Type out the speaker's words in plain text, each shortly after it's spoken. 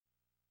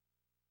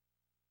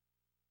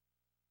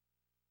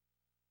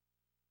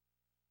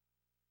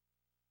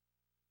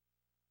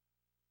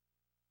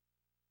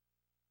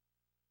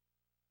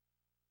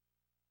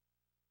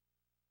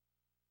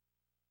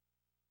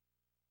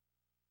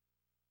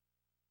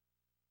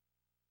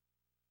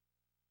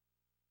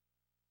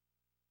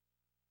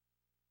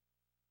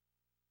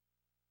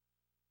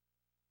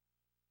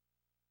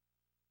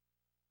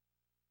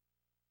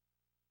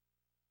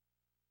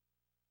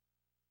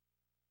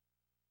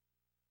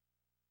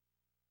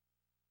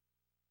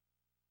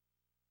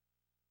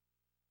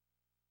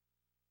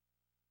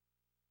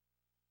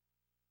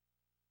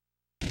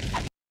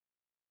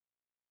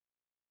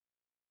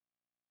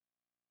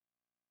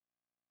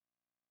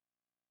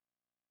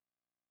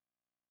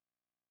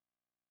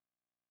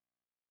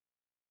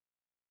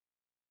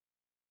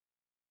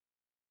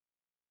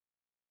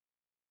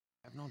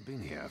not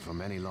been here for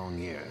many long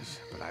years,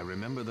 but I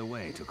remember the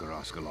way to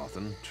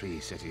Gorosgolothan,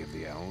 Tree City of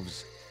the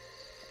Elves.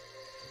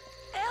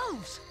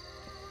 Elves!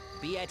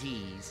 Be at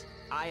ease.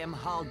 I am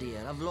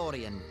Haldir of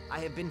Lórien. I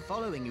have been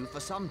following you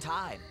for some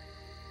time.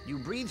 You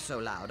breathe so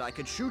loud I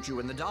could shoot you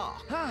in the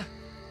dark. Huh?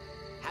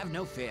 Have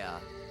no fear.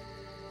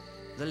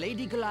 The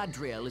Lady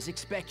Galadriel is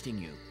expecting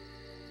you.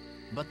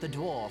 But the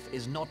dwarf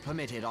is not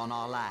permitted on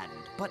our land.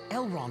 But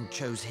Elrond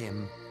chose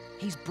him.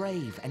 He's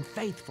brave and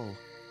faithful.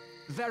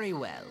 Very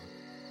well.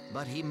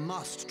 But he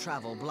must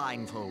travel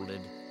blindfolded.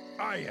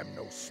 I am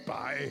no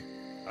spy.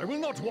 I will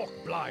not walk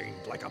blind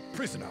like a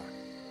prisoner.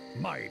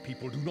 My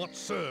people do not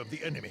serve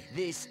the enemy.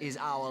 This is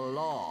our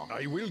law.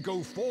 I will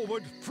go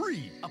forward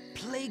free. A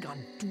plague on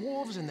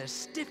dwarves and their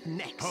stiff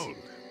necks. Hold.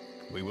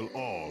 We will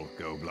all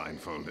go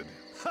blindfolded.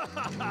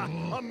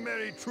 A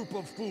merry troop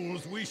of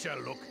fools we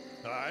shall look.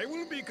 I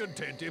will be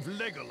content if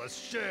Legolas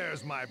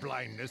shares my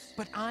blindness.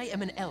 But I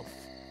am an elf.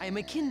 I am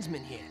a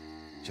kinsman here.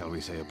 Shall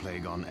we say a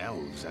plague on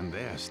elves and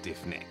their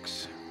stiff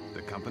necks?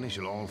 The company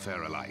shall all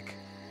fare alike.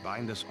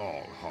 Bind us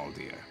all,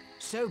 Haldir.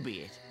 So be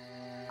it.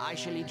 I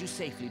shall lead you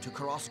safely to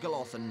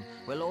Gorosgolothan,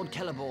 where Lord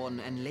Celeborn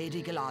and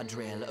Lady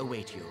Galadriel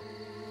await you.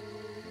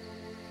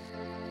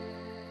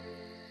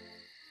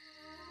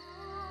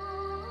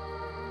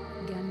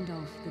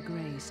 Gandalf the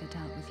Grey set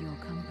out with your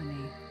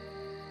company.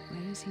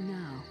 Where is he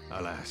now?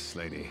 Alas,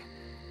 lady.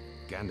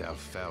 Gandalf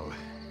fell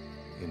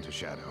into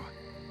shadow.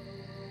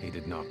 He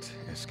did not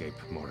escape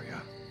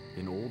Moria.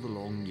 In all the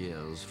long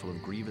years full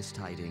of grievous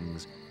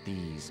tidings,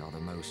 these are the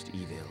most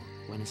evil.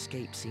 When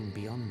escape seemed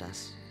beyond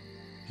us,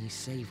 he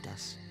saved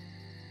us,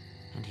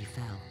 and he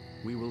fell.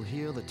 We will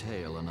hear the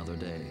tale another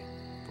day,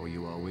 for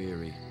you are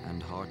weary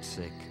and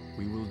heartsick.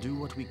 We will do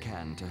what we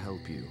can to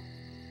help you,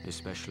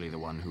 especially the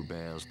one who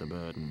bears the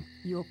burden.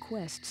 Your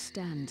quest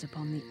stands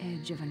upon the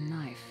edge of a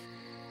knife.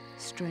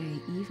 Stray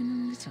even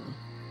a little,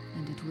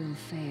 and it will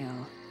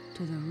fail,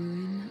 to the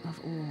ruin of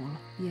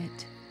all.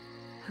 Yet,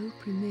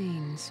 hope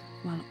remains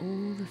while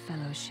all the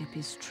fellowship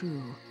is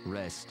true.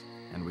 Rest,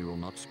 and we will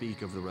not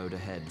speak of the road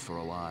ahead for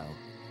a while.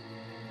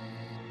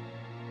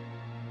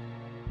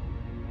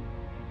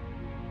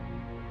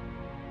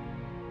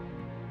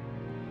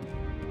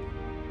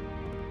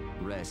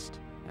 Rest,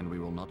 and we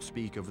will not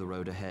speak of the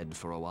road ahead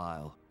for a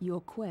while.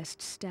 Your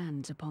quest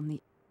stands upon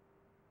the...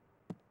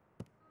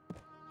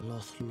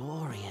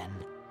 Lothlórien.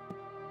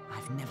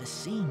 I've never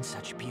seen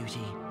such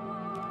beauty.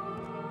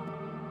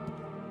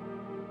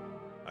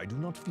 I do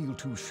not feel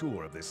too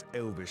sure of this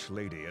elvish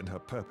lady and her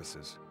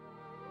purposes.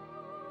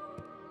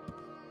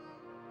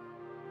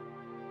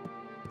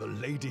 The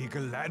Lady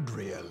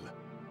Galadriel.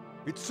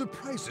 It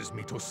surprises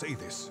me to say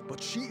this,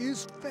 but she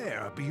is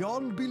fair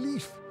beyond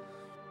belief.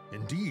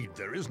 Indeed,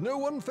 there is no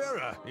one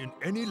fairer in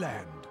any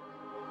land.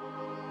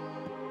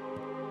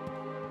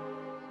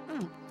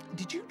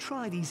 Did you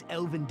try these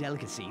elven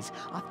delicacies?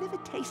 I've never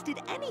tasted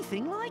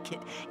anything like it.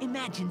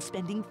 Imagine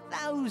spending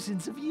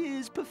thousands of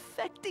years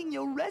perfecting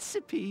your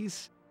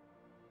recipes.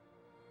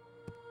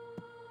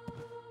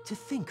 To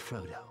think,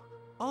 Frodo,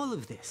 all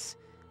of this,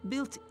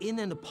 built in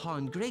and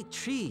upon great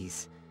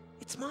trees.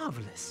 It's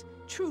marvelous,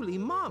 truly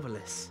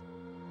marvelous.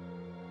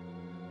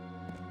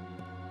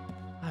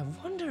 I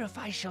wonder if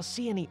I shall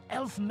see any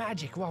elf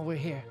magic while we're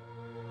here.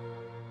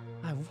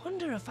 I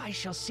wonder if I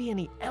shall see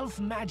any elf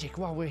magic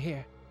while we're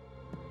here.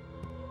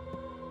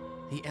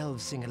 The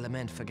elves sing a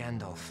lament for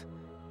Gandalf.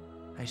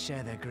 I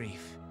share their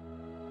grief.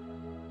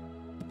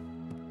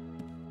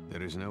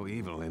 There is no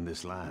evil in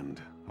this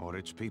land, or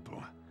its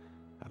people,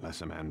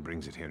 unless a man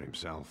brings it here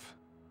himself.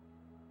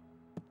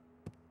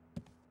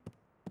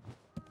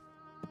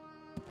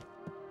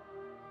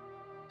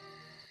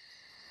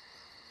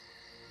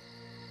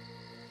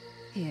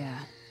 Here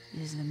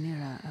is the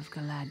Mirror of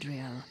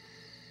Galadriel.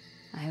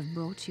 I have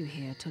brought you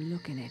here to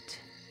look in it,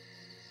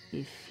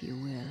 if you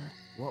will.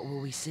 What will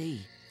we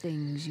see?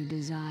 Things you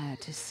desire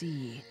to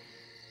see,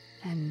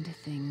 and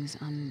things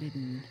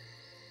unbidden.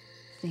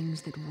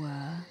 Things that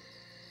were,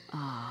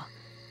 are,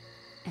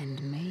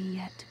 and may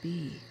yet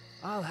be.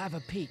 I'll have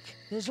a peek.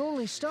 There's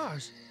only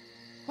stars.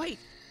 Wait,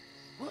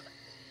 what?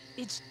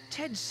 It's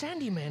Ted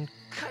Sandyman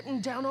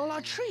cutting down all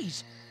our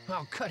trees.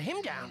 I'll cut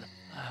him down.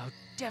 Oh,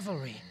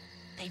 devilry.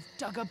 They've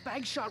dug a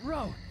Bagshot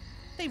Row.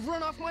 They've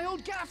run off my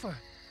old gaffer.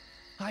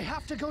 I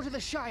have to go to the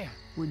Shire.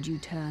 Would you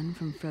turn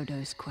from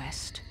Frodo's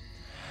quest?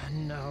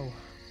 No.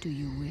 Do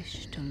you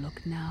wish to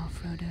look now,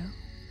 Frodo?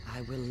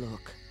 I will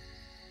look.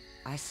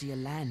 I see a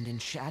land in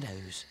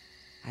shadows,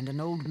 and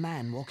an old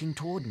man walking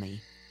toward me.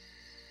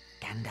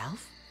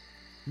 Gandalf?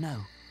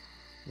 No.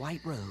 White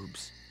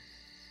robes.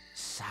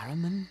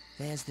 Saruman?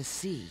 There's the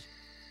sea.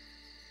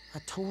 A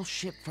tall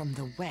ship from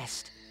the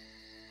west,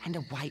 and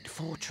a white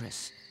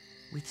fortress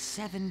with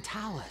 7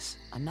 towers.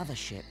 Another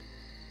ship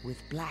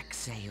with black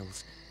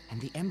sails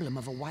and the emblem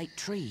of a white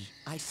tree.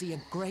 I see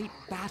a great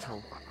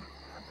battle,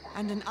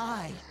 and an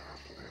eye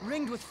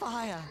ringed with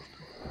fire.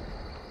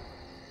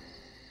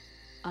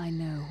 I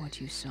know what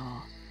you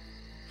saw,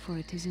 for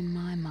it is in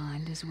my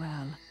mind as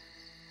well.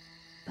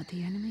 But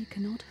the enemy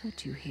cannot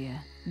hurt you here.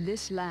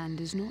 This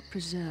land is not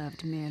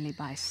preserved merely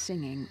by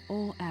singing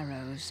or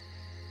arrows.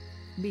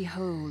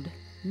 Behold,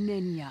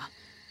 Nenya,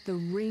 the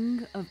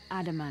Ring of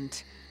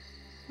Adamant.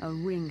 A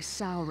ring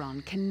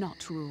Sauron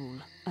cannot rule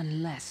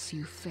unless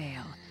you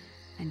fail,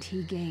 and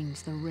he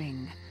gains the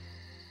ring.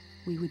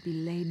 We would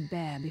be laid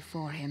bare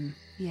before him,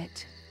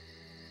 yet,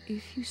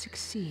 if you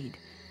succeed,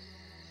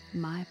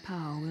 my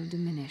power will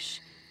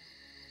diminish,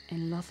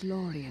 and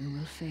Lothlórien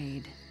will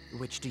fade.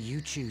 Which do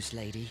you choose,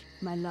 lady?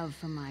 My love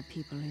for my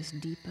people is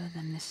deeper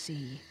than the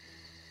sea.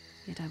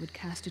 Yet I would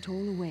cast it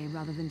all away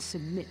rather than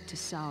submit to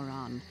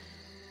Sauron.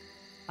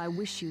 I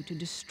wish you to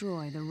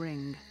destroy the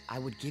ring. I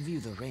would give you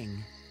the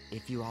ring,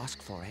 if you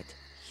ask for it.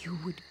 You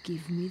would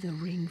give me the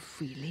ring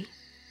freely?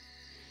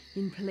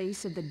 In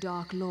place of the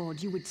Dark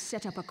Lord, you would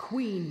set up a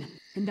queen.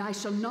 And I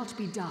shall not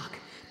be dark,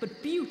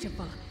 but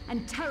beautiful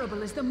and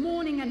terrible as the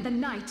morning and the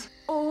night.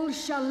 All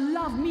shall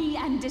love me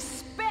and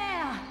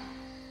despair!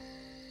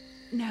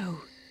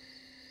 No,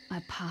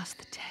 I passed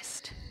the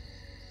test.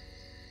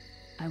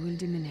 I will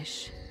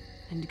diminish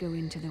and go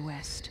into the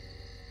west.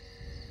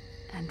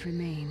 And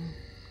remain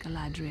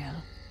Galadriel.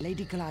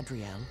 Lady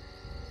Galadriel,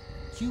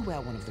 you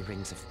wear one of the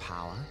rings of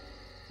power.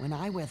 When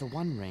I wear the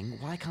One Ring,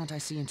 why can't I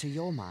see into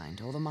your mind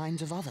or the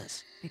minds of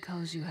others?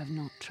 Because you have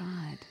not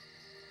tried.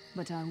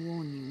 But I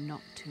warn you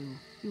not to.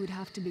 You would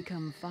have to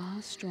become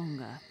far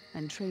stronger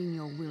and train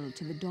your will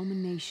to the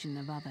domination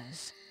of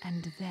others.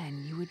 And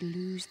then you would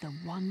lose the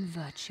one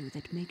virtue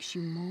that makes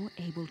you more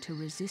able to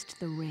resist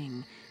the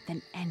ring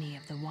than any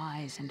of the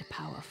wise and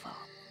powerful.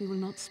 We will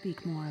not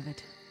speak more of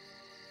it.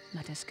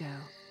 Let us go.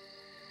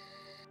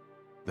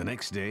 The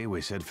next day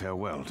we said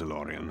farewell to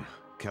Lórien.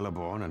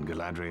 Celeborn and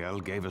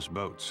Galadriel gave us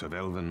boats of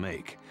elven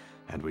make,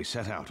 and we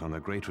set out on the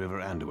great river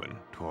Anduin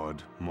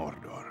toward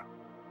Mordor.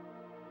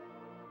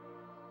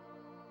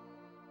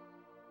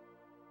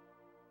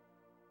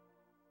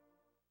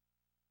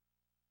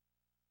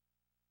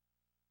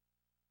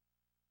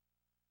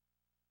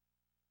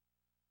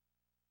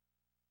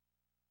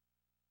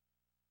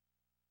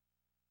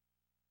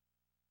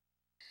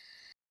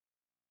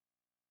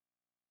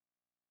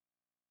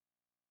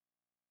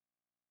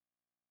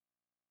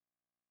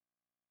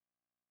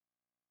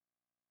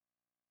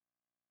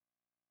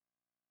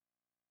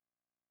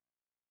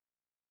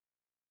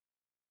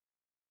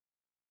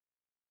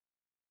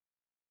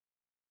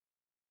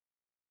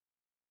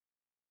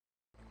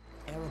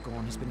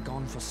 Aragorn has been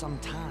gone for some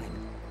time.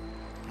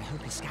 I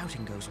hope his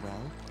scouting goes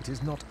well. It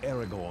is not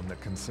Aragorn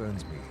that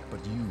concerns me,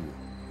 but you.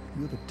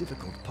 You're the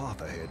difficult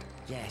path ahead.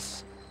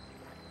 Yes,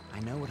 I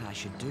know what I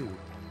should do,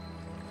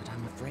 but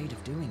I'm afraid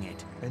of doing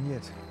it. And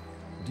yet,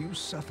 do you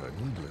suffer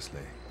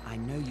needlessly? I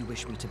know you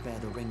wish me to bear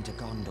the ring to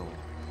Gondor,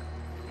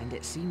 and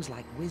it seems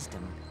like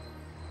wisdom,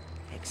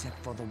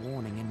 except for the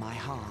warning in my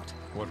heart.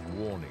 What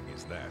warning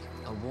is that?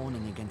 A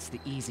warning against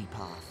the easy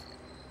path,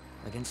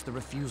 against the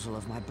refusal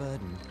of my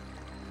burden,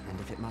 and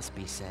if it must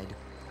be said,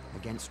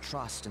 against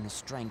trust in the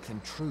strength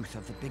and truth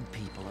of the big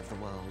people of the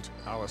world.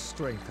 Our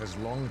strength has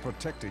long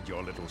protected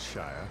your little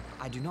shire.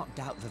 I do not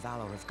doubt the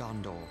valor of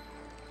Gondor,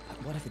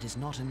 but what if it is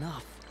not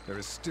enough? There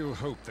is still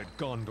hope that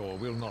Gondor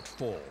will not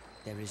fall.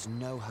 There is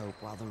no hope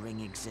while the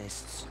ring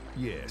exists.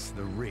 Yes,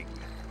 the ring.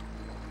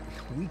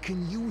 We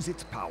can use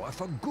its power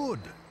for good.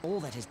 All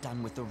that is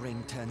done with the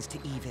ring turns to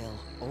evil.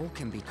 All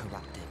can be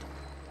corrupted.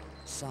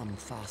 Some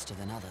faster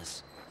than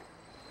others.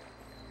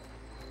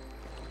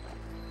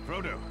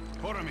 Frodo,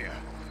 Boromir,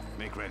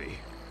 make ready.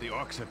 The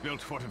orcs have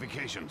built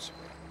fortifications.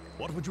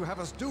 What would you have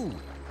us do?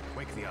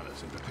 Wake the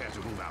others and prepare to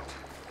move out.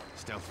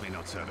 Stealth may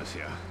not serve us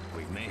here.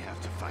 We may have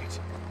to fight.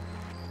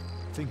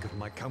 Think of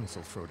my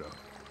counsel, Frodo.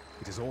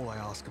 It is all I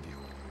ask of you.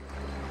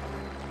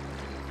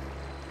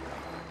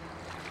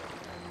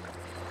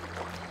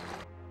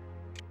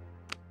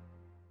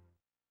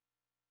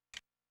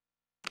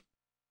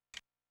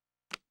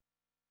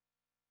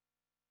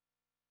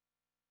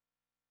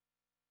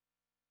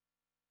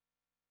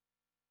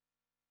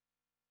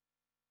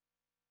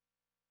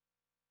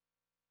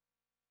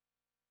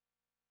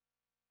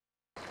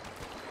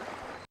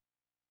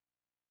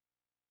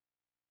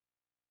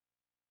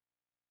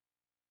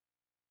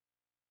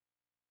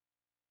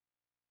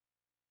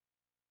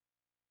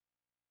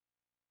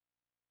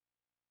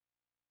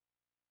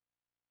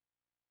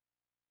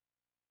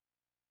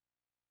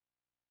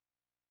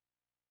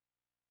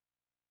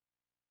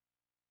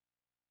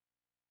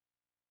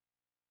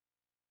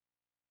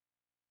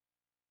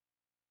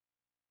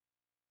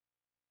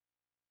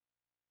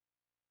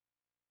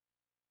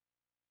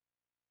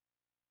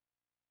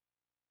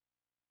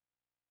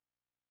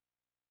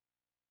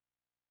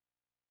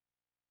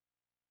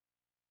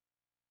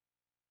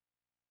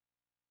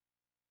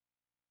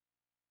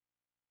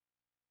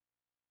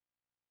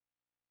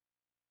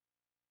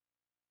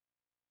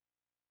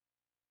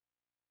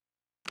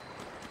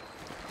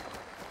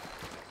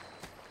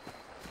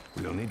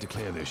 We'll need to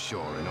clear this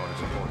shore in order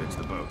to portage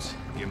the boats.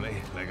 Gimli,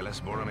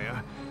 Legolas,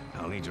 Boromir,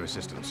 I'll need your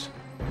assistance.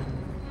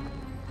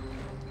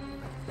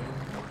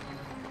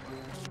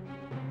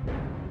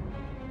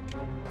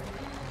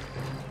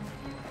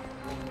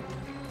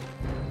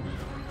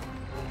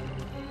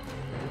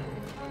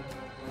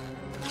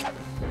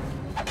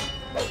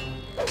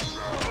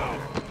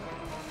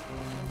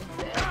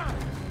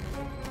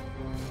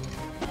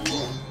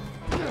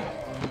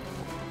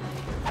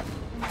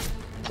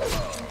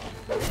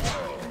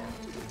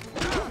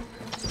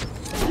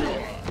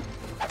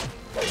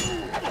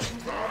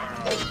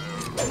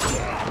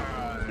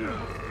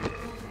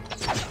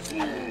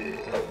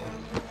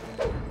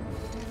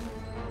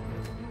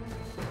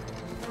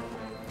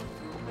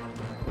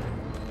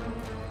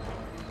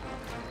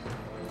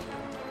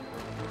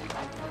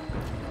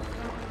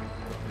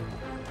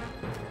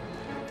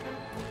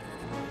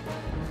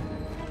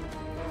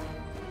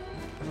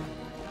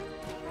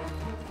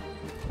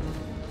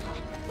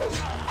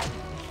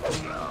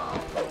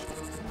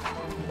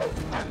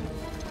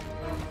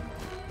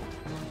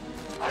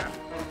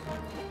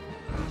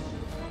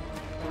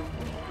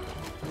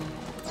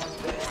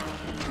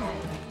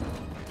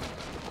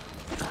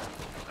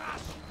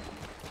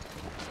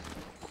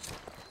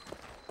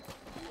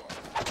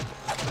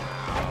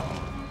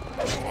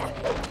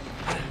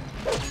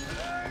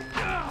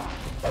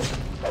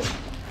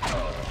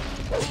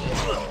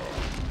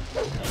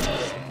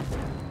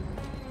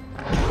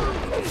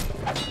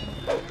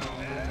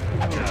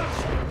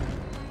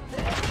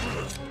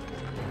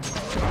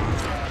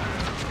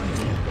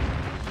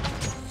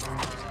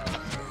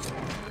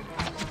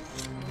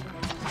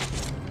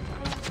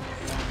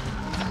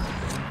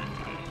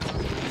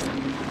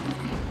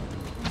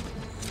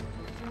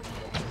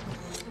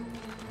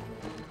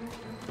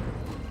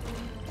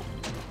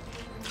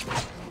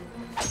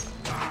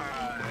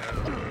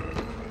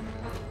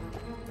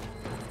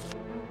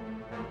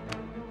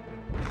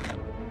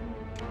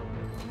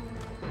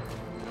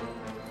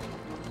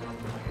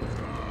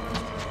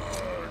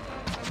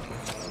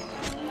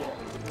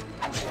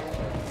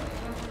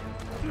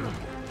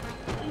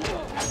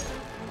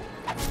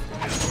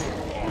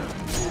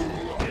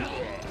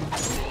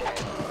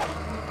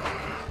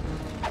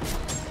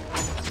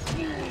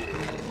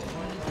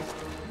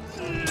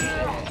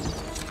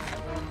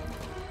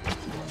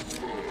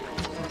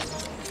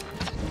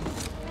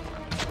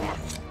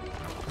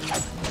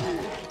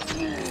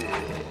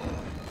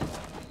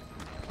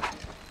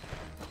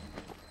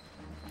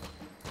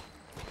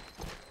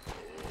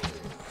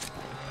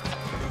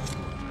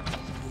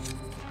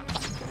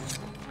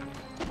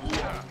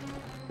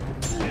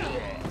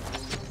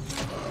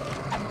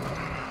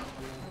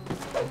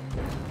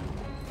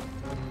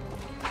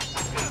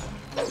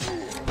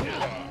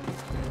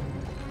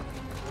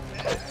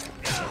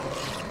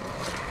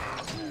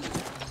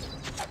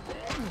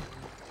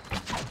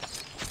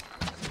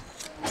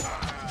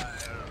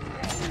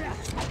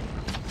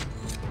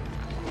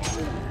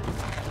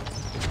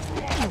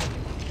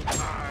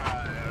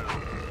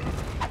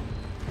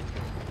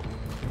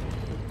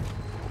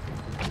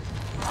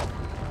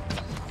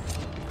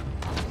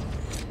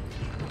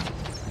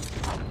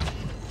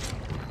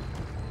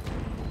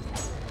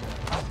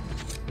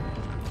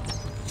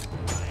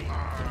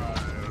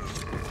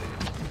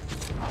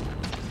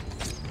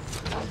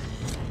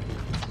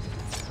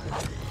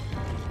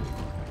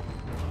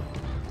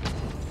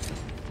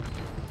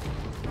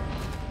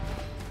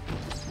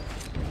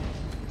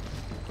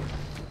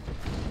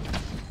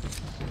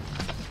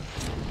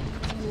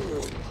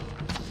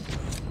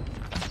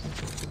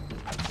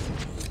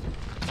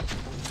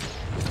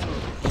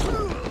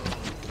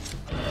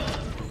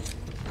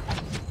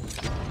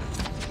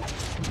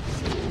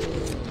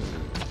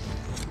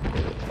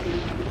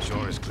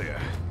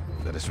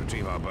 us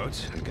retrieve our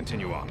boats and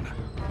continue on.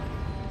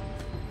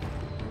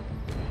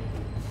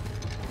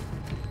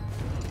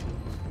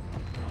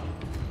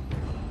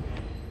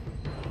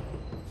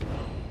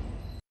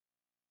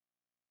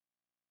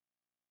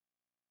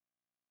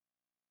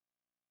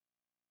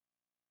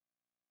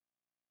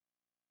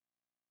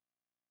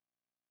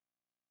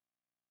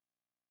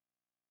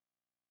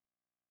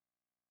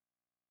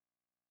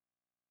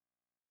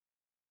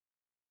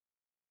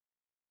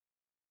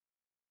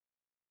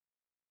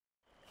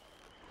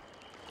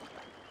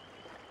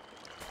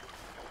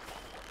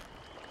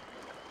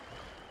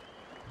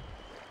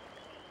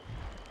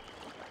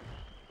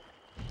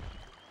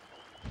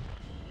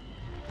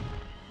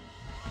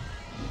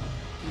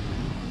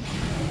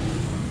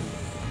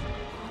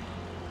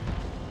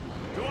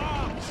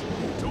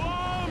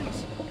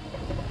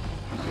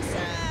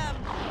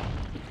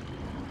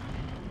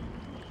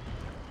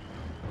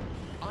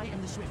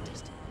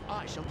 Swiftest.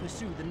 I shall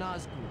pursue the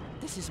Nazgûl.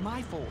 This is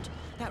my fault.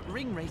 That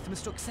ringwraith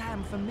mistook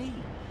Sam for me.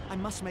 I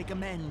must make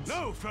amends.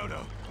 No,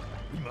 Frodo!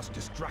 We must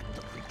distract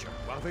the creature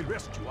while they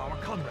rescue our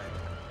comrade.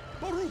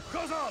 Baruch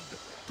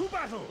Khazad! To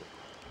battle!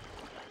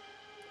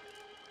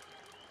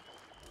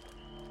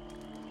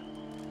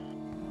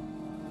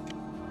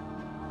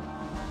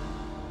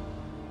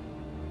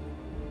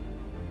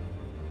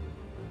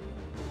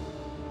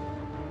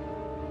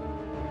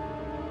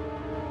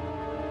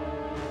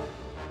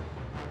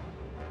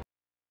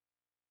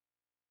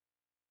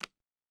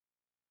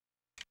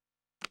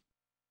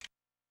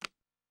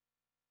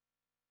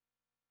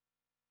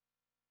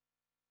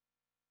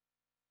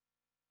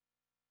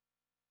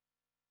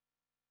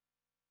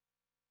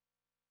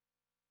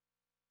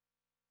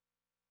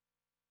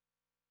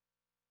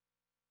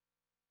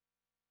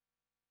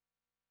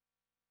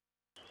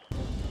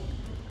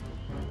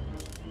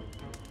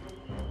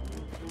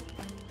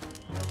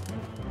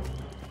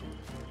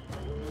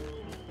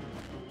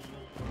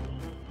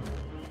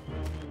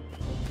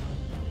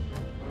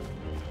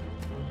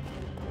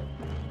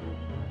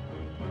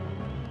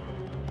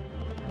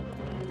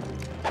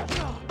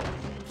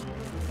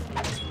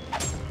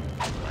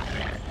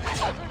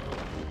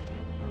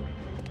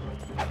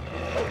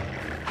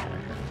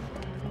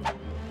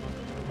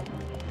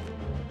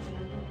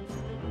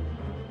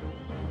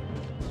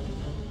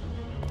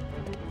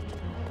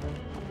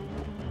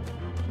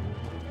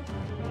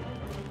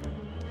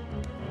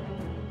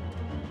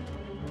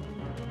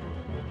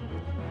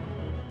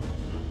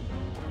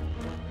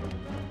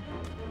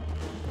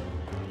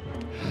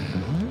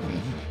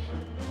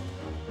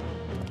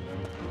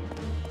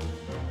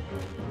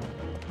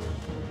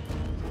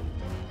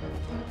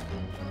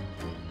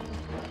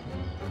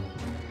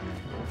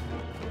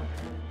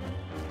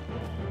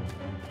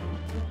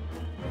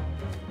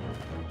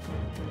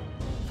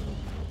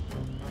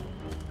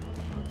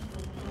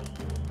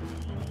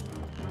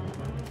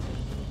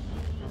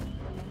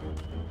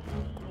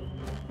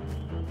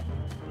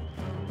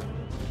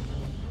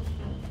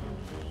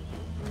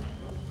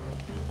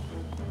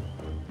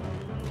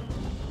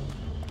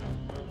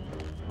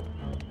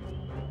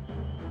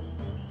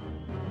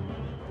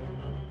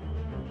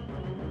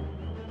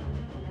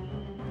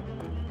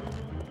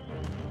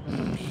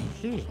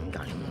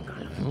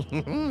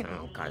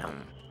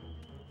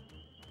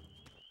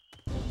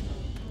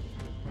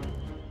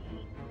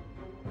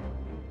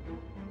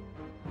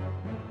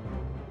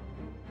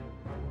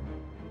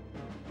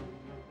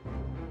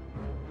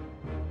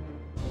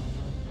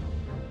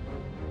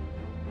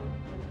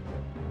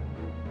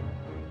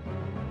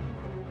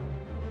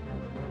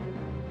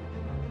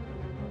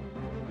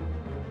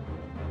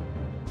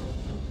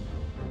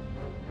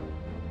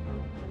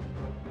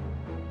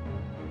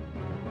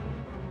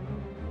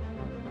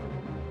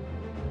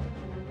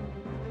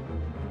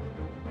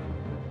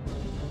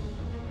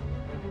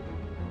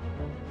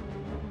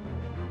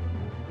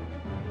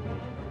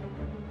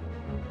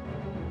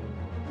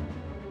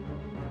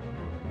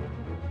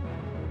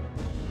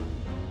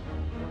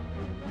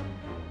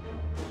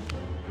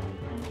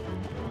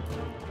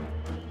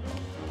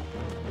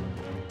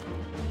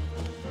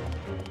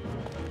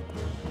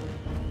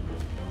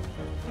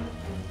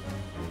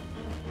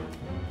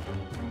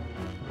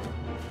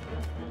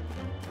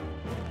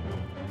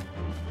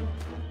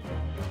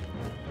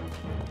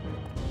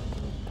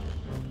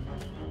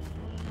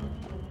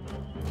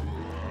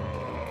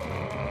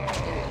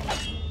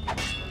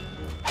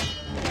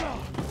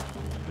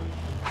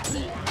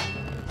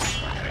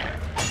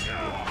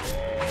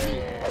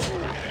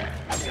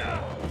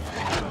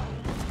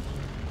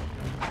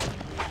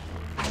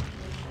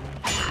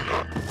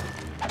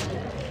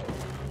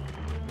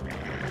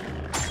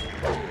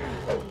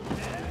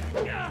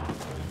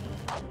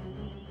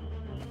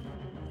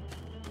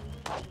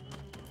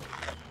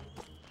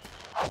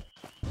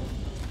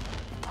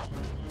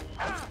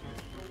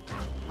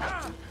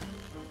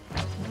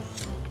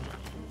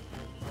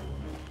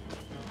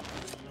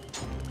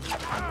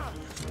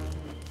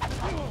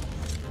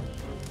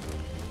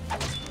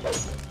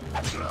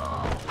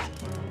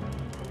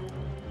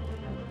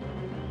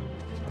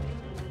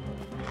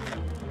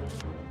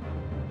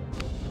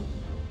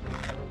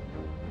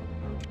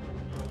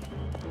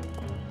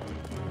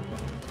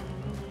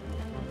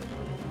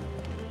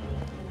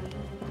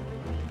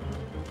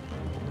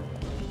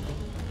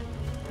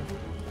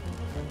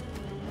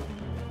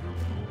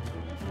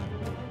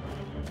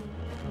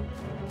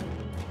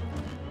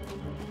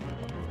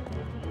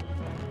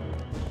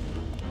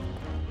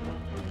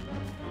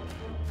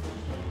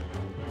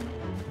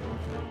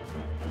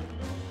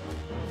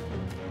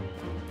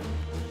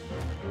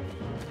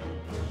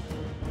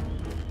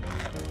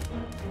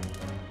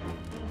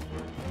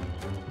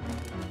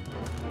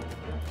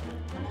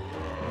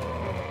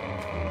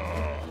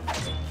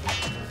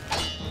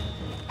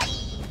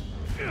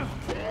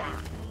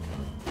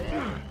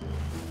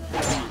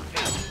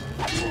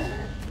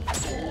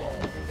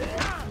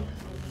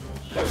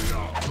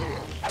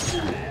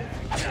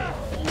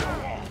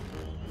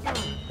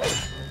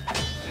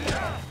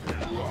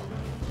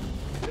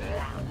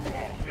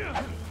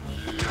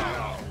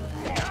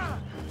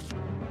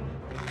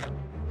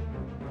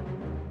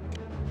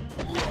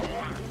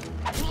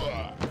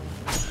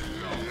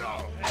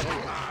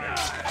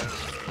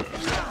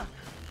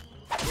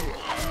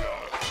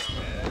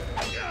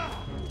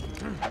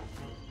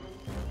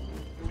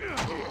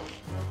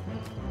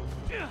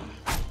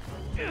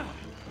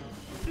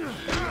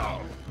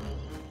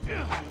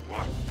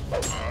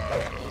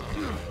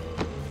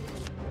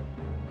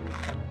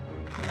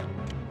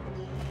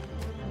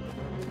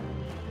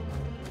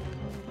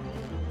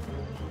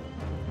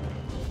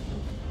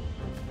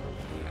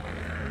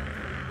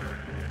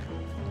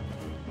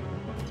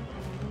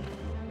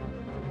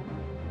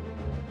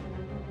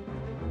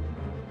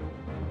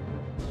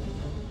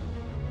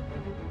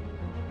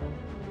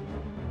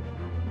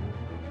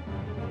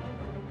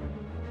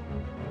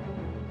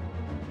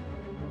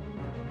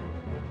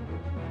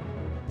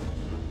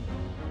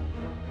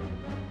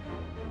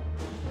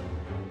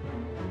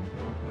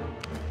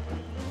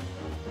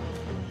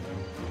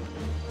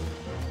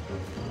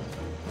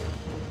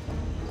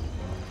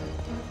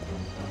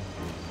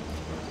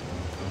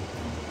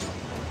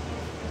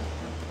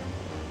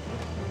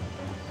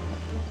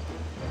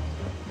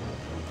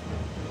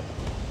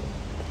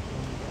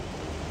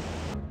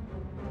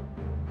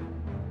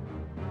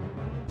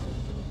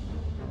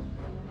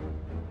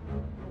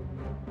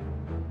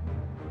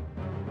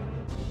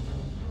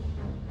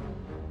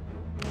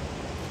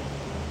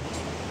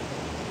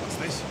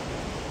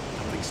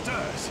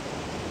 stirs.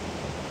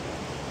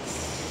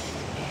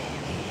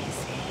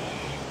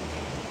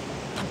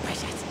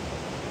 Precious.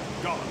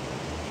 Gone.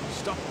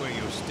 Stop where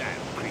you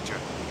stand, creature.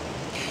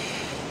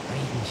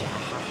 Ranger,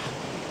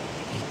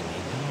 it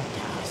will not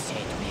us,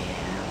 it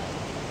will.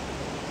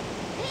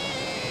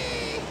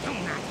 Do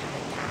not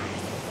hurt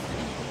us.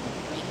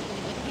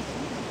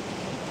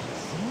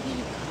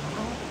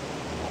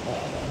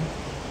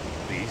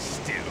 Be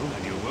still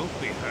and you won't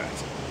be hurt.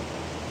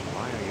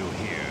 Why are you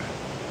here?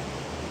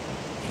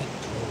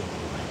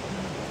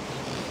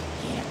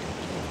 Here to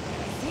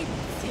give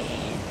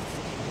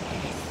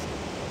presences.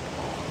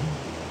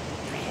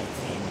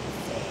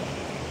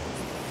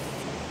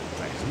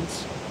 Presents?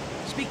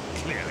 Speak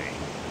clearly.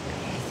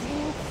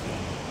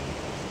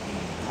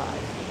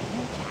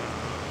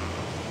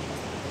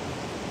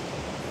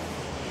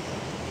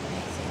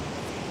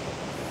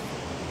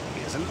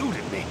 has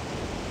eluded me.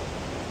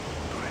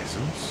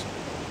 Presence?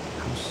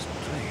 How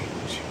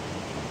strange.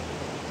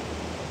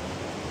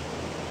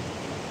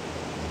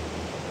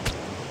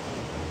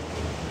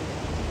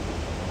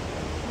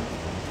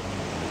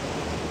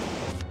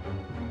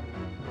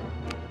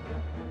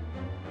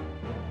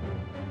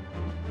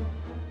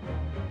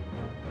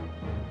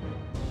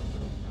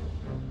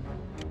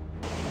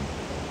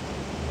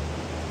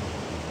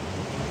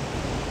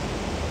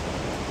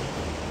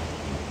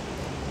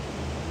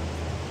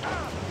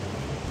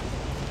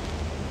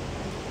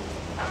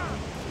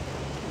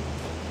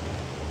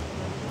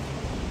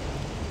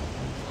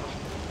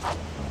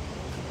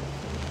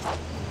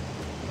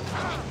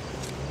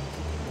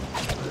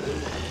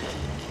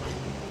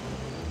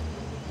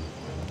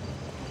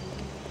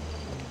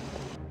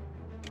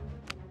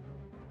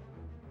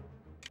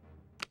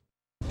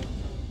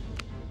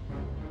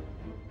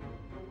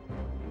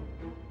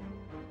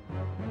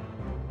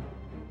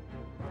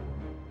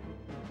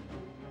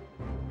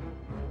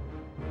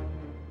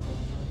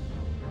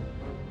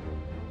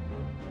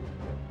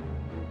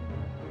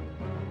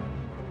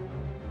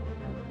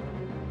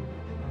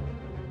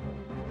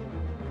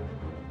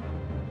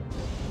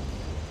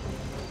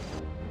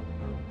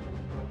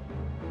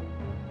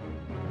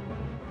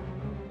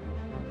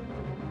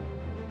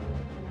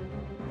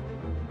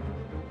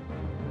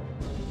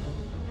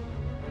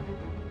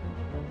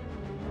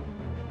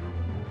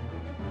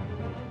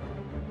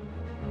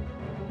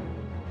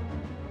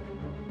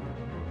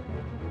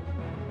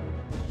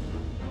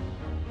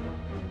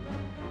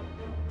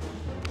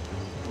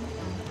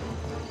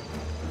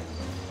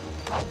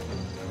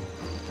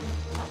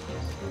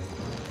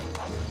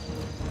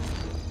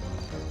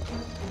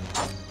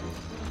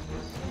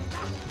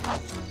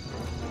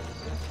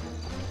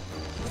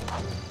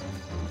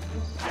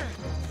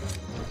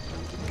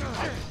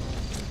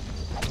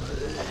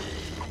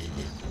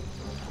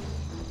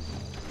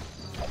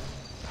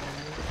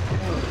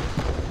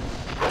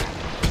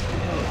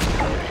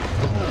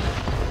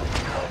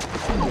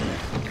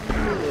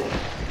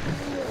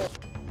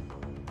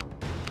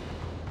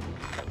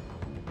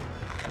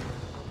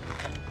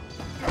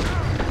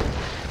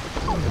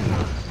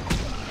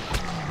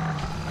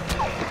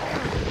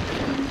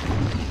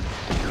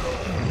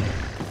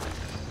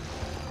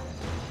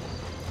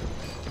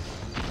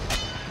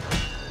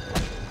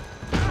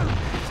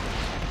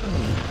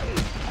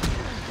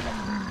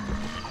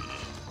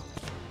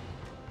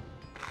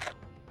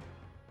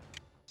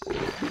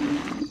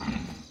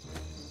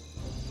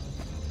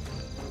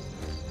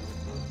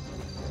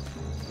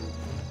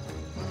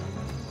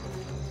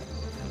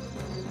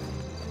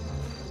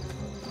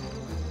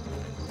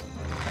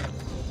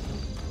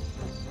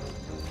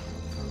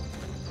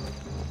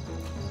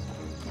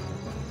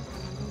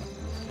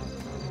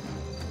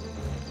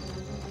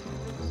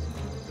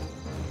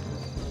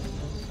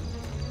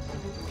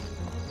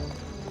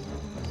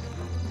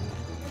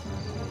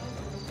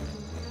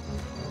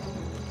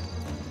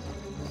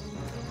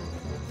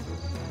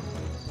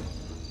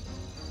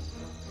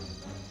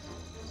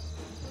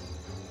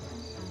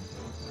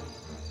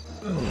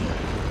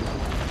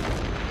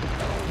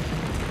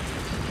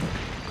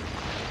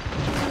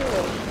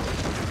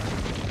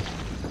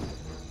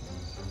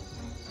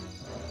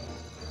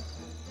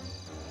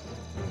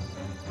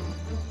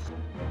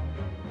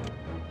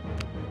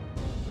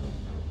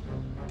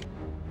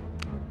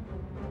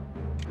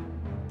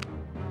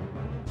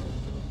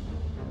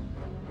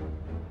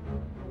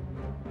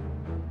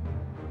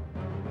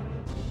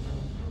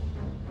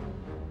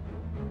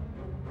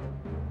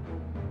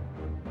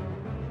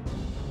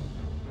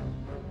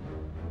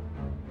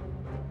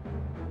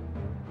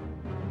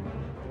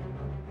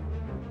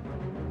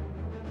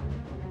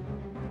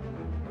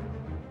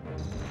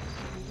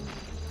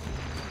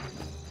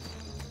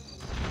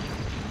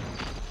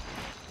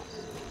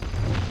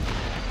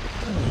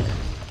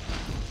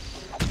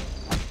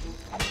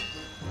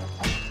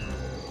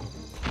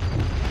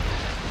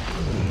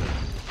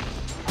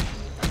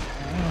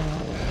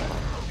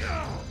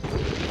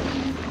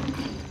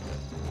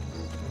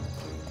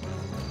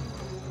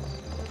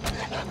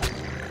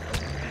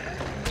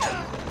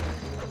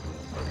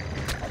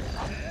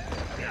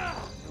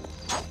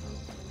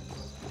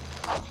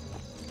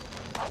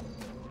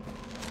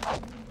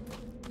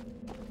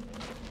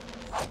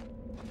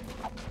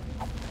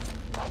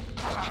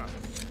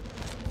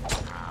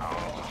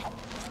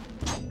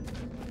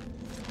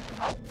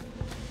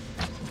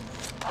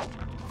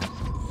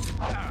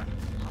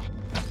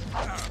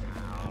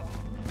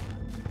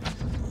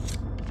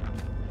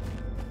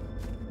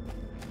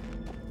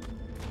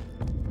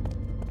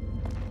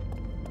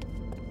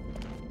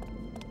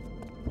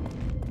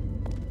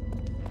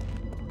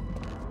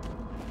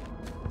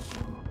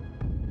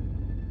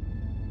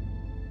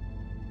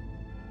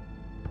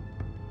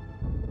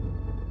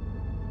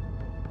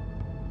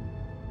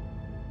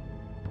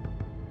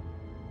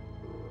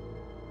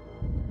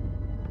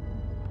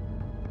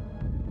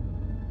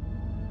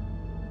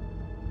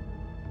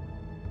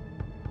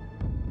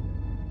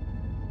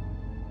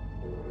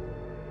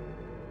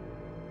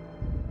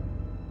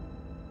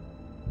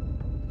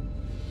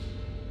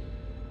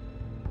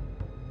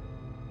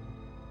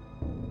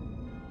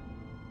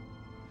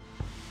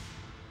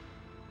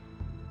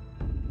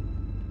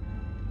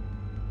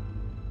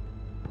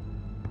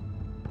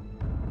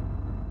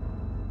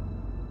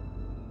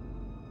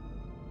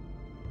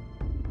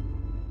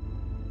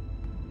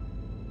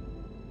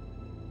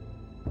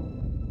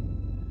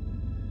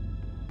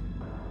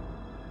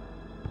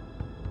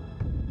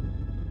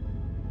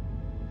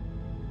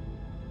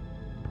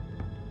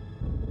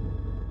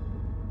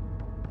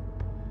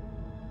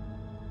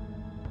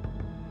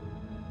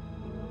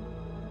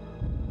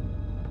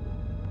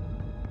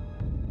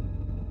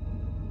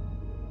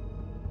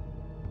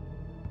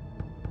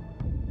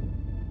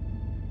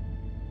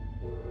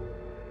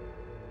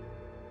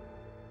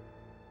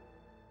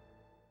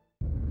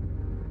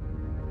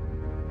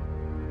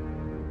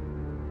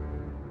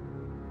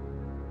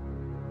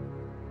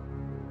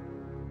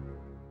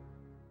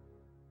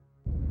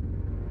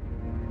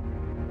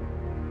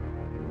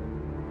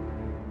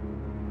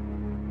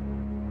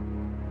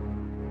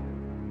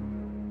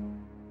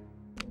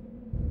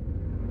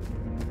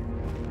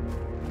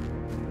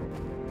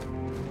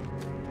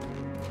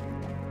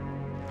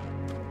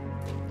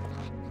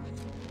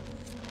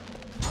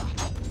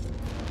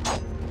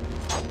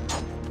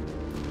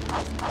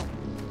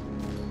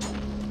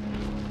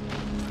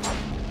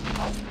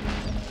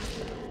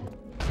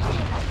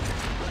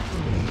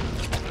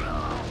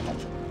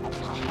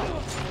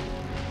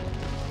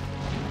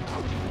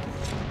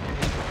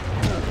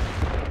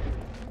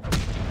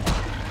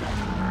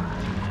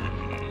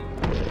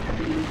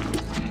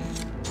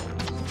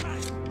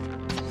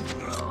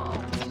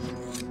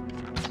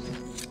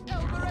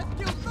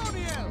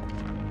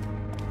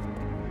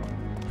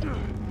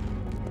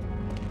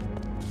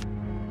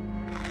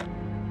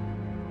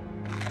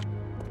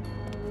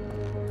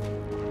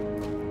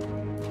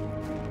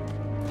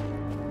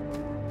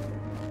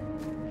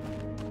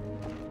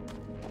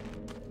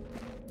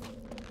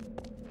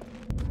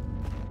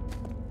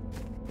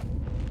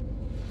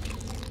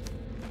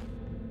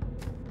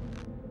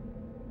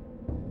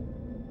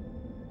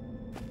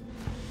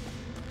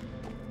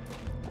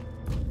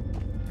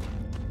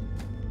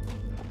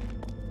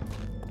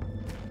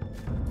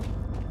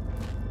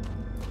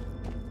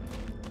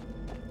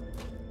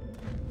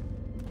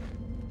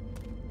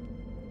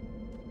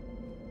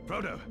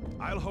 Frodo,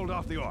 I'll hold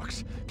off the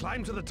orcs.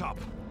 Climb to the top.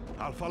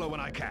 I'll follow when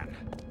I can.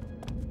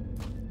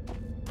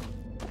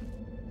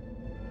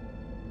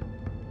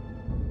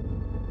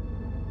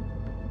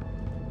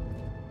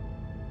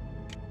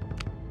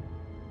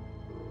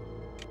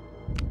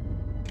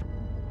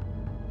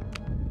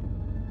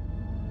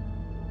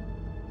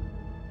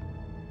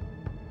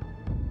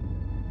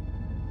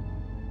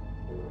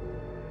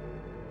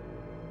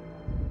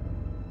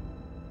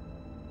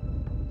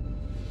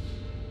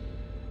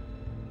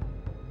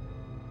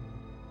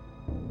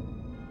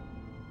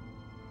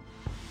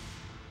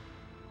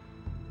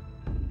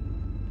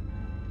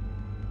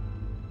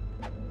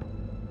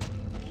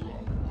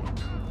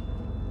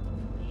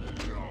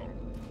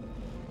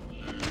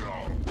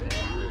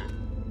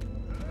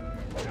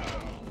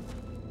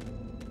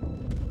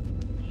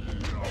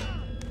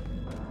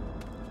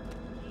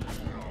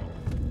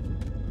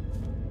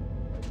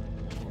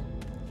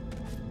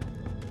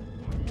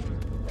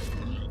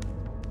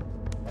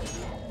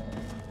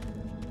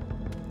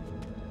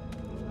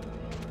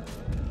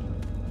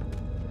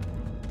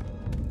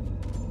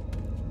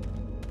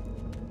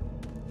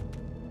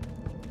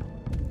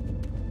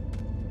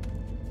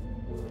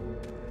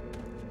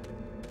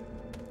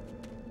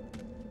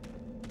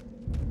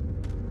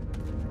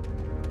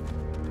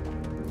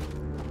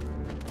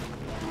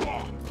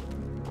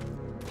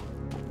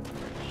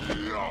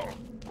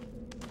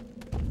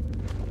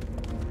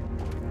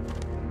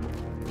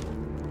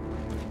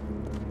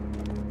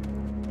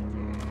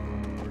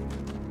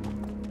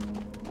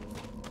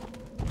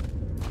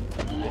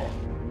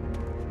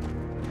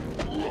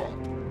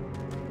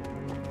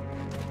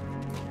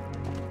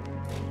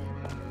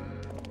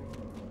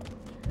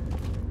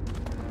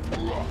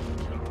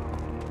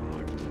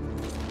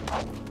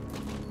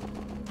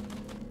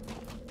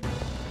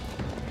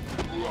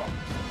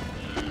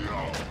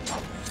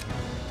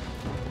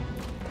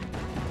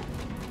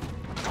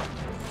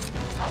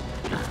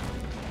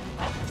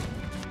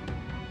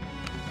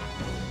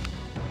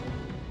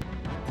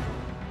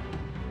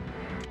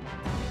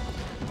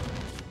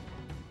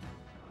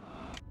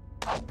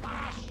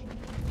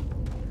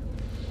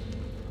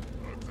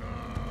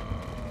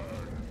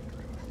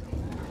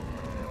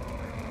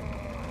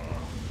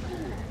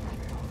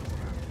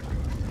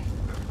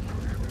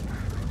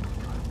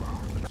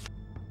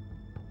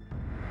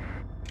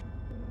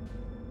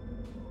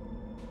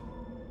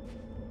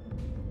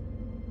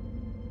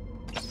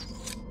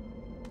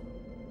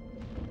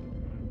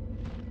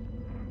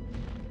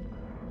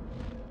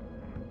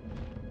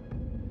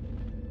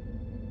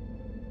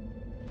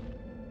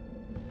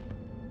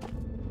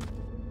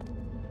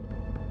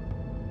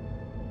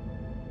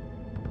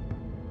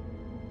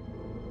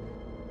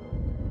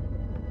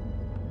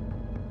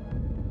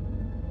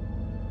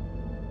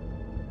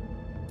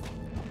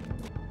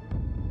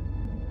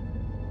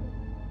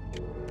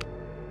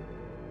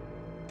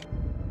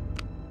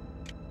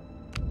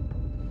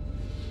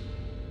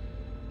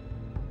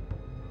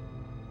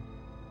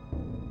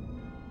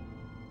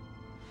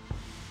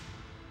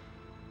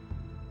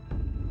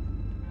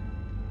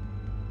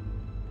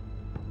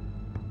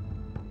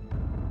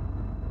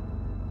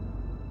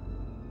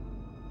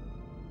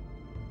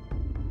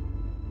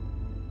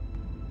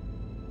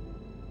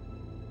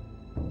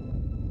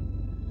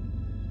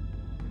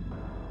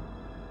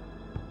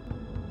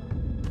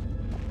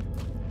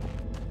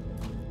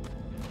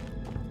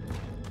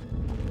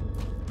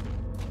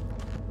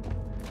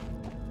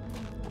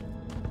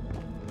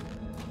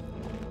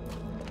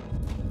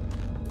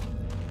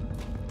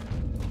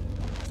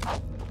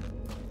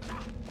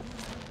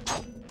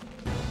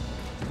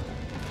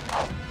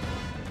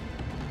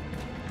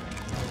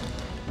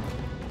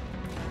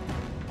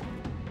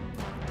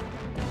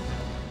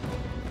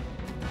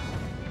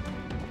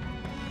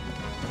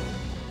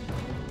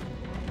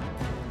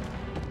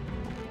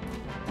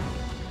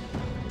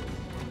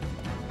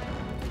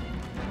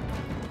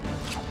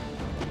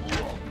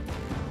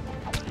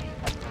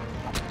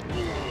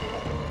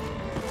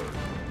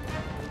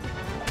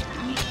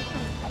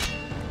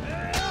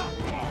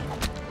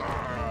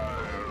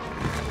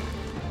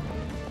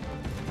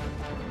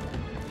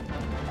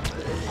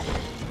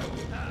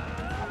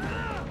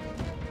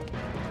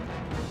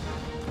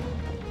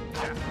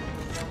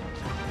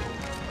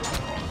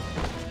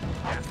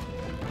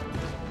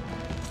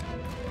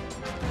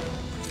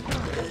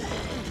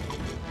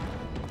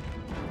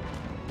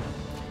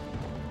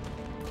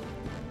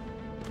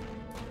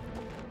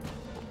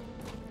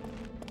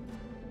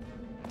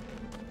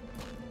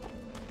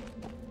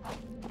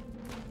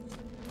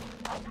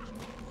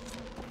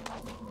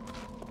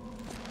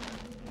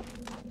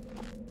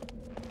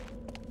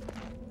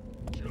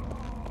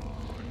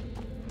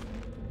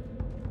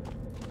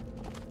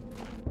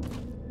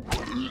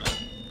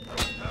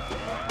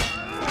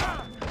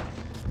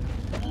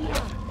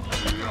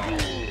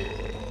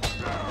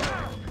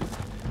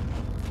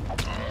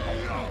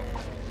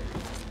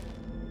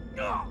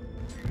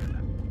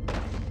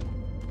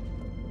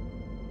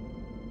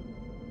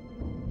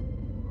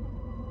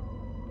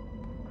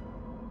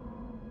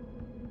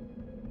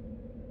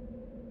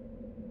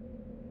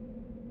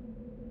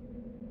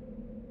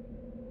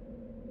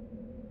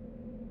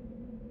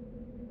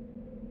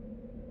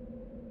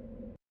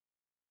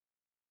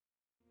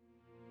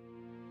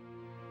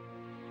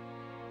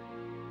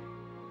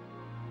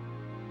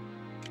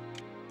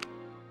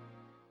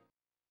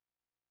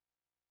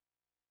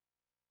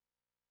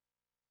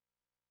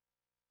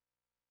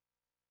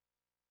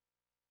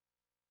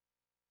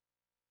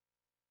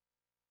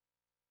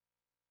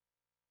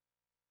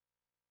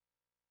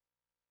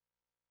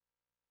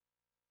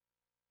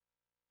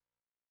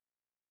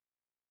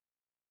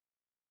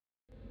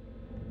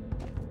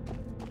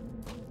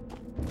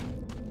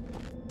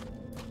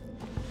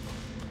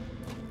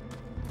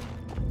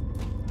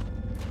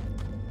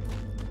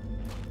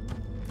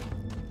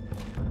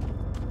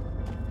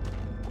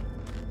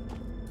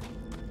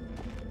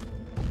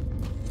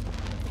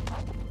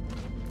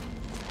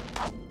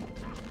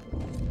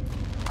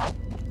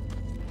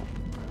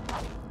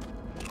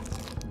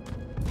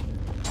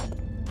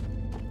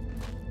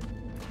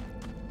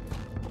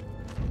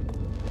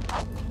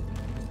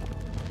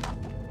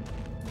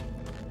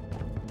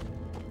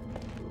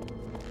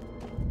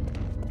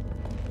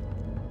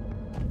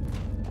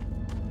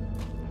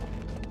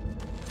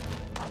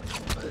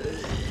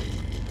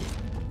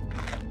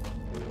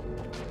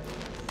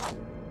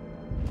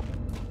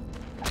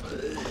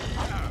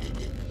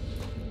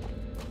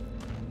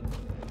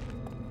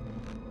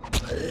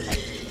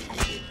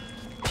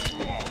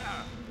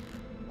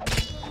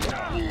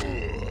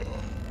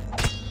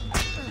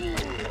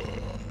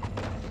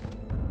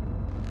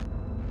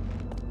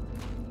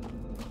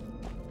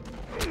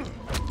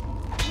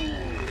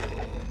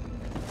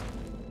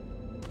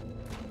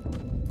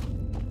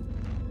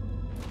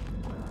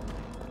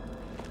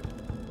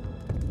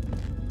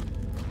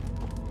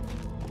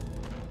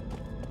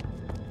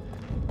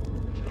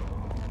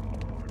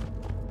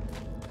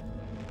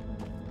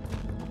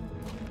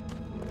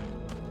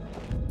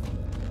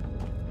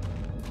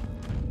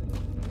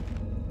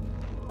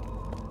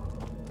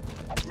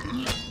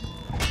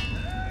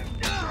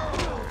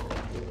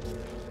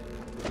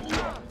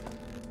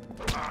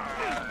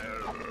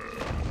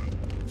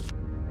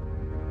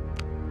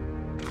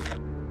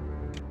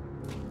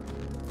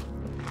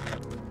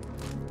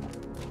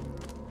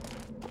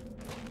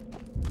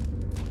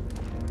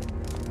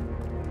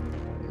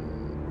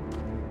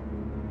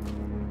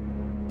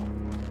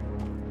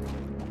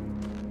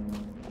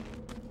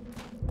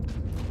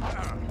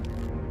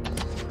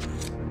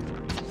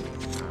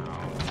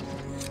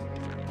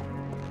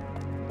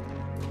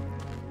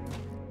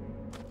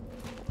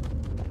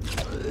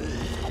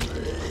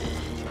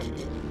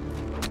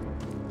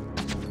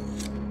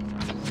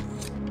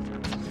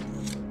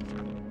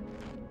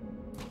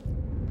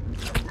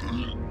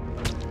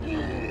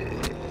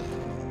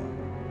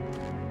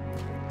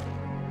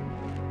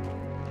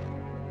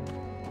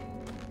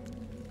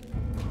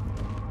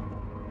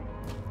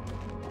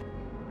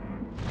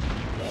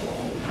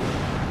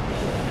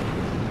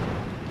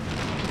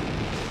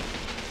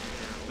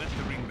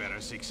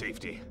 seek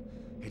safety.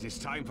 It is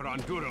time for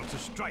Anduin to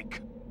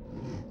strike.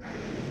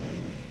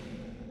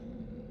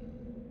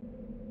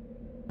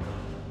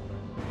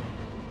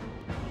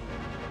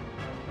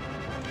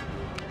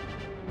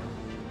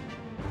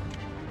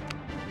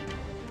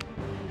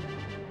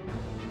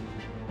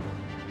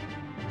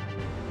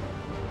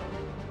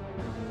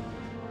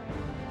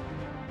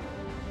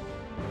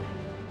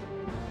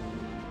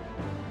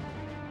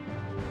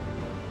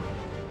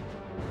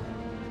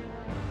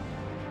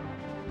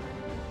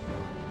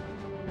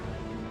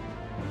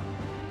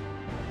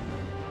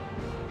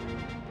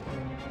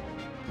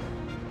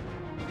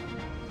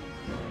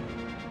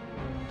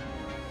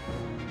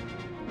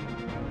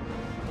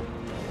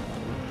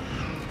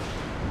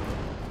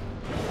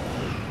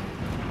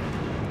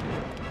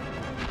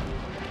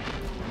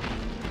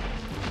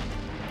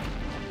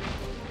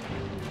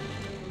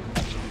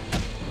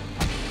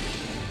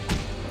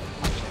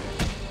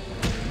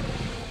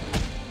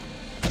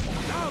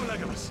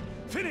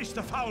 Finish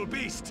the foul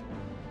beast!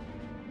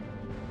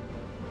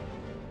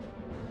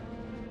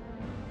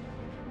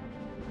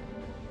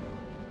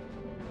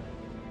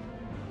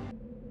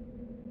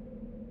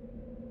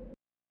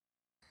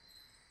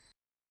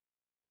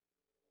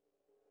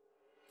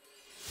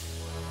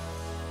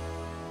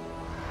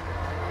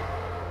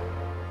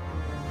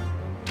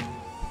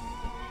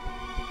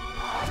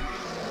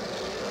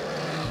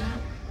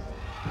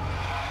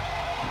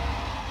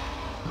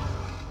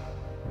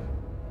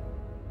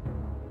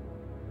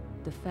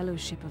 The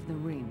Fellowship of the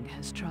Ring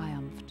has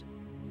triumphed.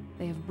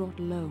 They have brought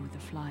low the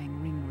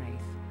flying ring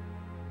wraith.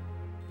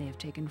 They have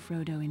taken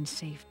Frodo in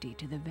safety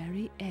to the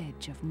very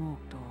edge of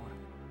Mordor.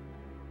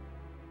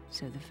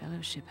 So the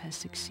Fellowship has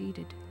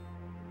succeeded.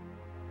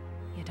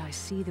 Yet I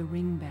see the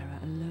ring-bearer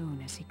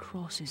alone as he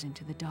crosses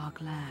into the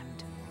Dark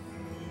Land.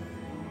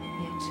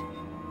 Yet,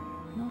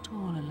 not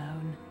all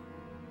alone.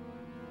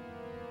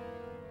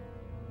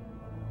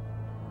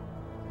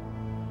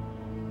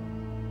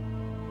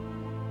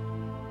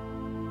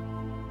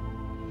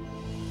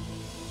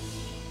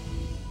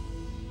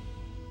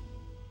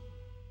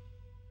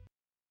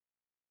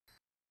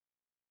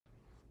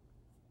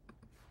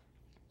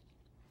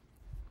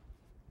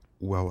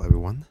 Well,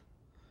 everyone,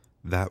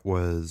 that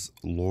was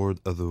Lord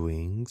of the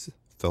Rings,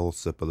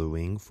 Fellowship of the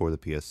Ring for the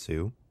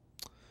PS2.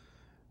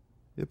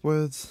 It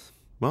was,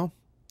 well,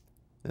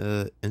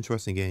 an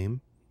interesting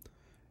game.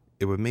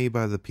 It was made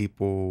by the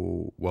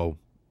people, well,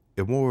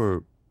 it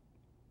more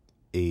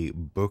a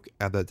book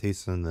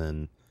adaptation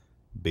than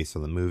based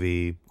on the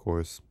movie, of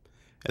course.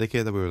 And the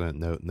kid that we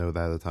didn't know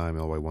that at the time,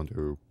 and I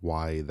wonder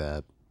why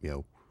that,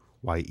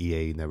 why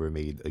EA never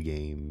made a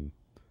game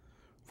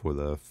for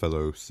the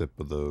Fellowship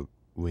of the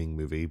Ring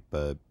movie,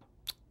 but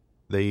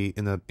they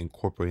ended up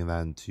incorporating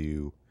that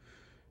into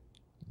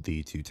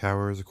the Two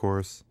Towers, of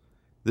course.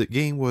 The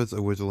game was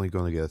originally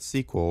going to get a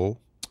sequel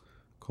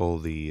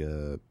called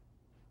the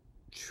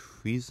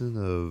Treason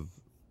of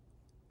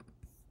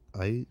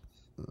the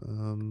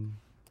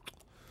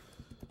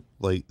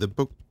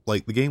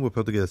game was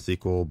supposed to get a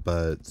sequel,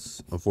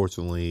 but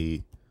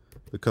unfortunately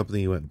the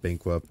company went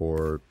bankrupt,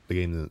 or the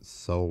game didn't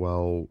sell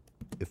well,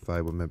 if I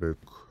remember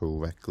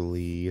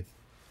correctly.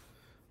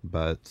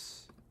 But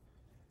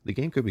the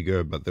game could be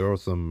good, but there are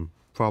some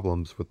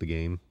problems with the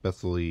game.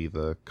 Especially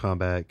the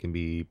combat can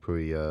be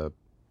pretty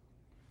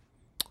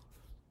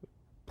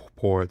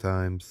poor at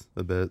times,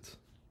 a bit.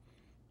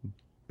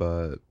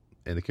 And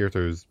the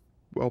characters,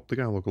 well, they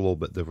kind of look a little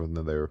bit different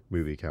than their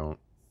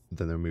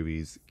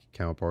movies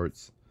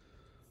counterparts.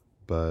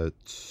 But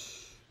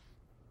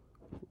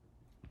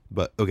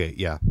okay,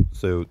 yeah.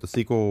 So the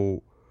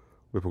sequel,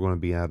 which we're going to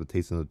be an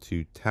adaptation of the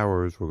Two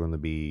Towers, we're going to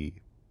be,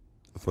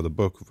 for the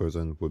book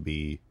version, would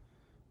be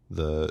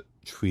the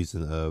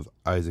Treason of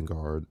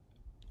Isengard,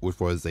 which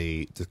was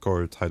a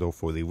discarded title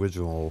for the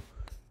original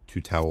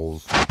Two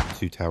Towers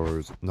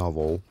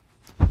novel,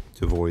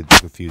 to avoid the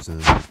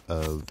confusion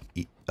of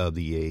the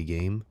EA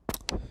game.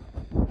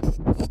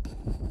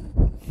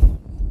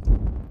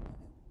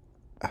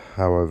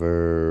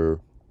 However,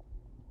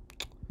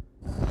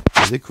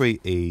 I did create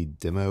a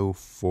demo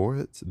for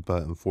it,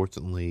 but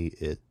unfortunately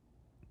it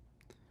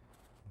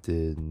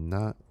did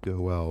not go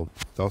well.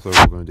 Also,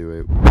 we're going to do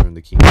a Return of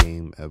the King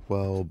game as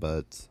well,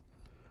 but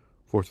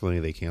fortunately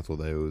they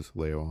canceled those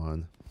later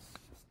on.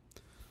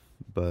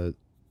 But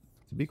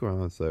to be quite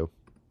honest, though,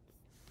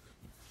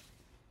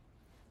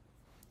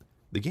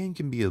 the game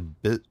can be a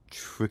bit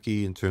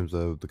tricky in terms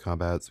of the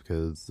combats,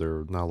 because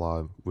there's not a lot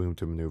of room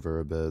to maneuver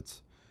a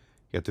bit.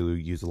 You have to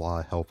use a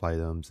lot of health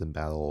items in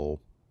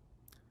battle.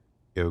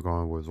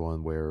 Aragon was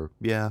one where,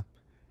 yeah,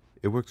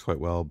 it works quite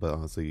well, but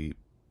honestly,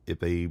 if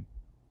they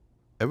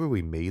ever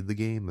remade the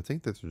game, I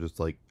think this would just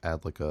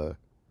add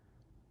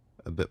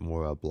a bit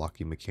more a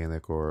blocking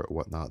mechanic or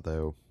whatnot,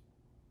 though,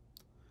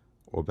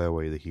 or a better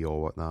way to heal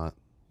or whatnot.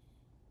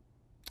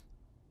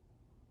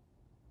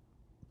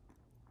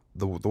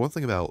 The one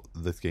thing about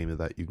this game is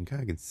that you can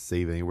kind of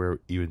save anywhere,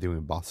 even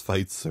doing boss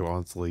fights. So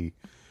honestly,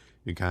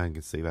 you kind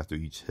of save after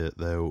each hit,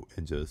 though,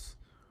 and just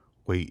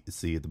wait to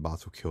see if the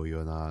boss will kill you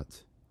or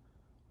not.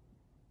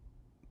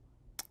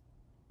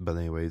 But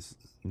anyways,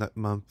 next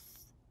month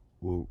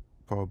we'll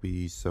probably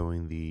be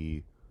showing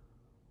the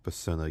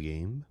Persona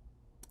game,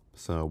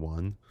 Persona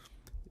 1,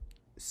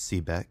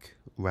 Seebeck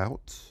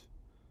route,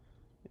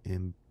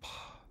 in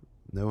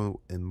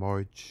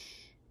March.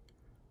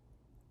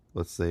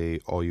 Let's say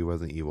all you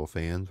Resident Evil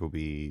fans will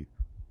be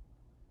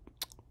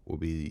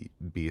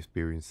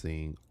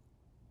experiencing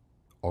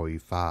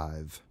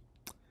RE5.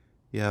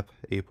 Yep,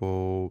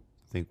 April,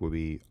 I think, will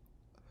be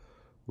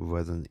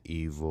Resident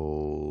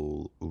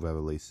Evil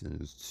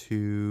Revelations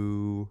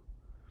 2.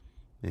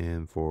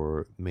 And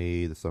for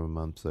May, the summer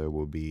months, there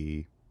will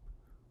be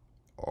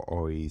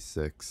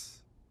RE6.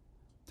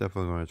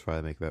 Definitely going to try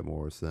to make that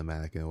more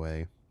cinematic in a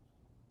way.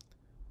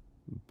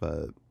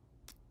 But,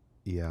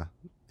 yeah,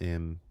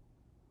 and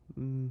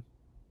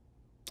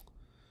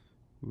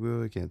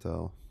really can't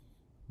tell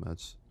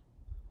much.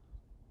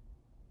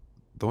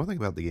 The one thing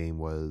about the game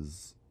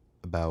was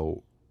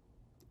about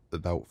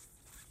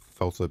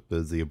Fellowship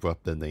is the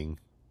abrupt ending,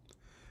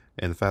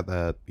 and the fact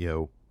that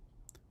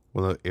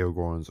one of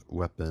Aragorn's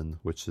weapon,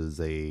 which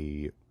is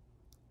a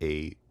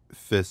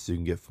fist you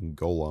can get from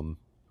Golem.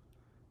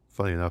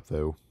 Funny enough,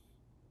 though,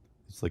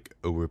 it's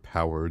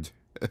overpowered.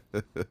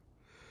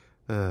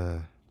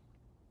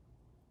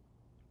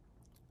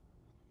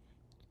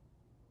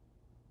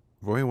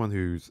 For anyone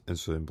who's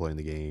interested in playing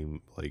the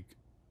game, I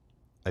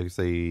could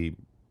say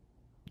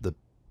the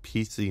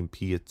PC and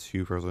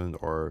PS2 version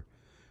are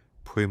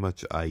pretty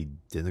much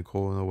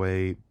identical in a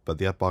way, but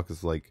the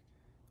Xboxes like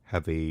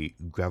have a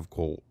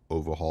graphical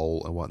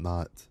overhaul and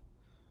whatnot.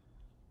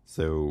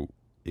 So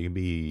it can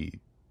be. I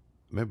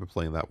remember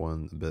playing that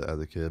one a bit as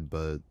a kid,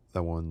 but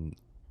that one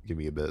can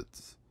be a bit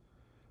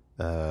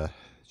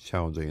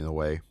challenging in a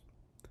way,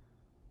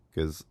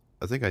 because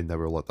I think I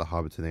never left the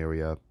Hobbiton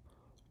area.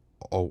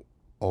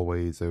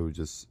 Always, I would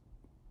just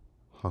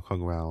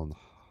hung around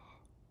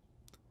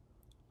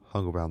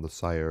the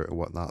Sire and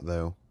whatnot,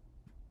 though.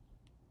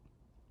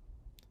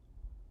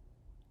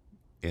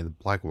 And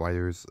Black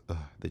Riders,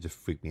 they just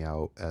freaked me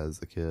out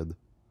as a kid.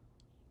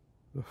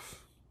 Ugh.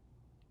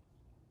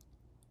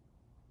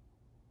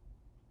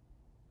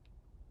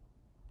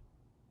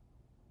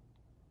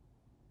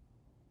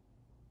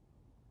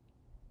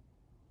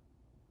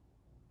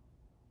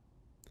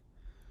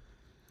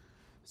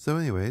 So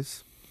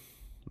anyways,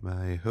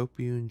 I hope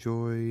you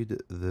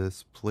enjoyed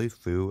this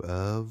playthrough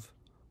of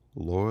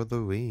Lord of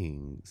the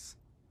Rings.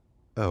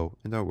 Oh,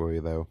 and don't worry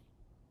though.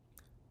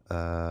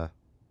 I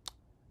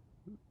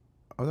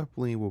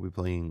definitely will be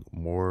playing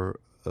more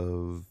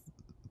of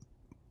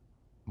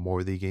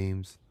the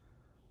games,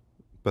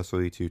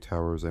 especially Two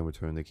Towers and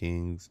Return of the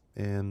Kings,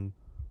 and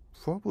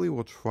probably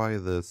will try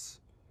this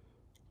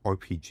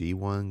RPG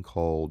one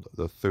called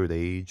The Third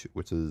Age,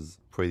 which is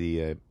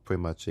pretty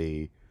much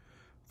a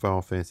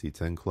Final Fantasy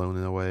X clone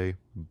in a way,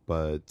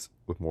 but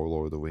with more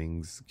Lord of the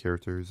Rings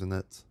characters in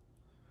it.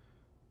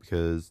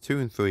 Because 2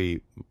 and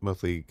 3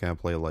 mostly kind of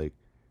play like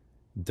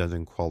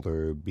dungeon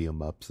crawler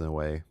beat-em-ups in a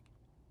way.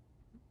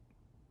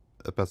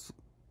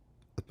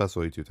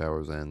 Especially Two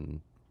Towers and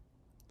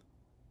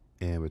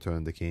Return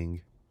of the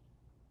King.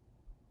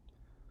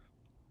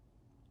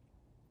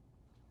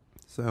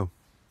 So,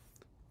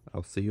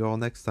 I'll see you all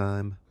next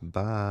time.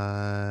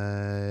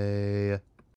 Bye.